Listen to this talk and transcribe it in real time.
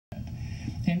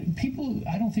And people,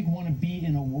 I don't think, want to be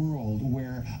in a world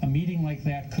where a meeting like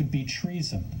that could be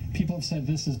treason. People have said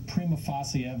this is prima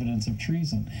facie evidence of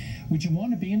treason. Would you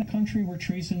want to be in a country where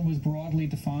treason was broadly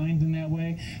defined in that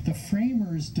way? The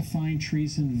framers defined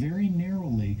treason very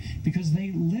narrowly because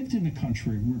they lived in a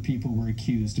country where people were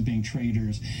accused of being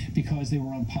traitors because they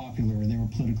were unpopular or they were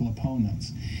political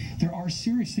opponents. There are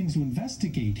serious things to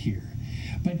investigate here,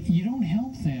 but you don't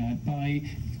help that by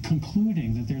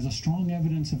concluding that there's a strong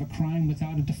evidence of a crime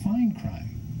without a defined crime.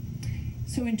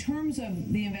 So in terms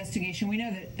of the investigation, we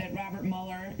know that Robert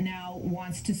Mueller now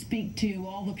wants to speak to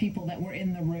all the people that were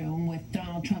in the room with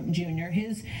Donald Trump Jr.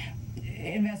 His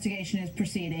investigation is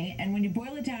proceeding, and when you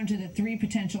boil it down to the three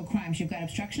potential crimes, you've got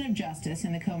obstruction of justice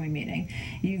in the Comey meeting,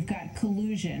 you've got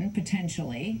collusion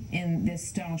potentially in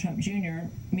this Donald Trump Jr.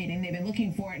 meeting. They've been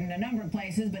looking for it in a number of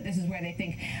places, but this is where they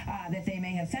think that they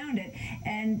may have found it.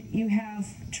 And you have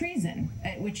treason,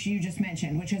 which you just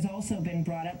mentioned, which has also been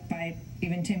brought up by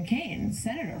even Tim Kaine,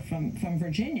 senator from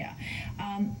Virginia.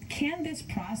 Can this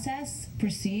process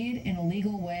proceed in a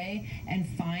legal way and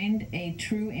find a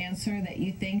true answer that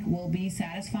you think will be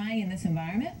satisfying in this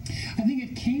environment? I think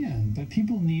it can, but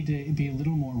people need to be a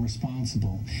little more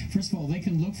responsible. First of all, they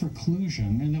can look for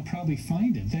collusion, and they'll probably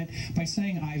find it. That by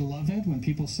saying "I love it" when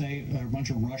people say a bunch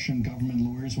of Russian government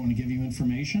lawyers want to give you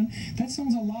information, that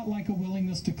sounds a lot like a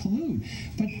willingness to collude.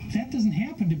 But that doesn't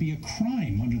happen to be a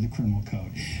crime under the criminal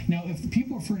code. Now, if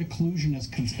people refer to collusion as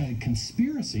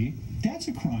conspiracy, that's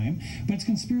a crime, but it's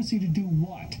conspiracy to do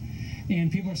what? And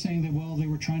people are saying that, well, they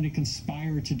were trying to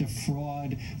conspire to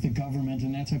defraud the government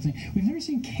and that type of thing. We've never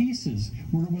seen cases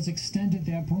where it was extended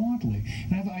that broadly.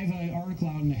 And I have an article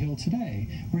out in the Hill today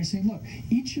where I say, look,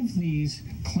 each of these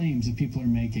claims that people are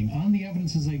making on the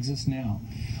evidence as they exist now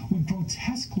would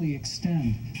grotesquely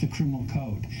extend the criminal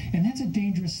code. And that's a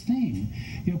dangerous thing.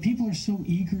 You know, people are so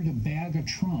eager to bag a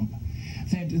Trump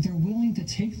that they're willing to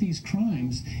take these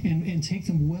crimes and take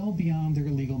them well beyond their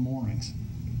legal moorings.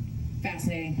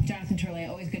 Fascinating. Jonathan Turley,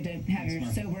 always good to have your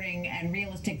sobering and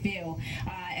realistic view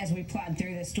as we plod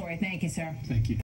through this story. Thank you, sir. Thank you.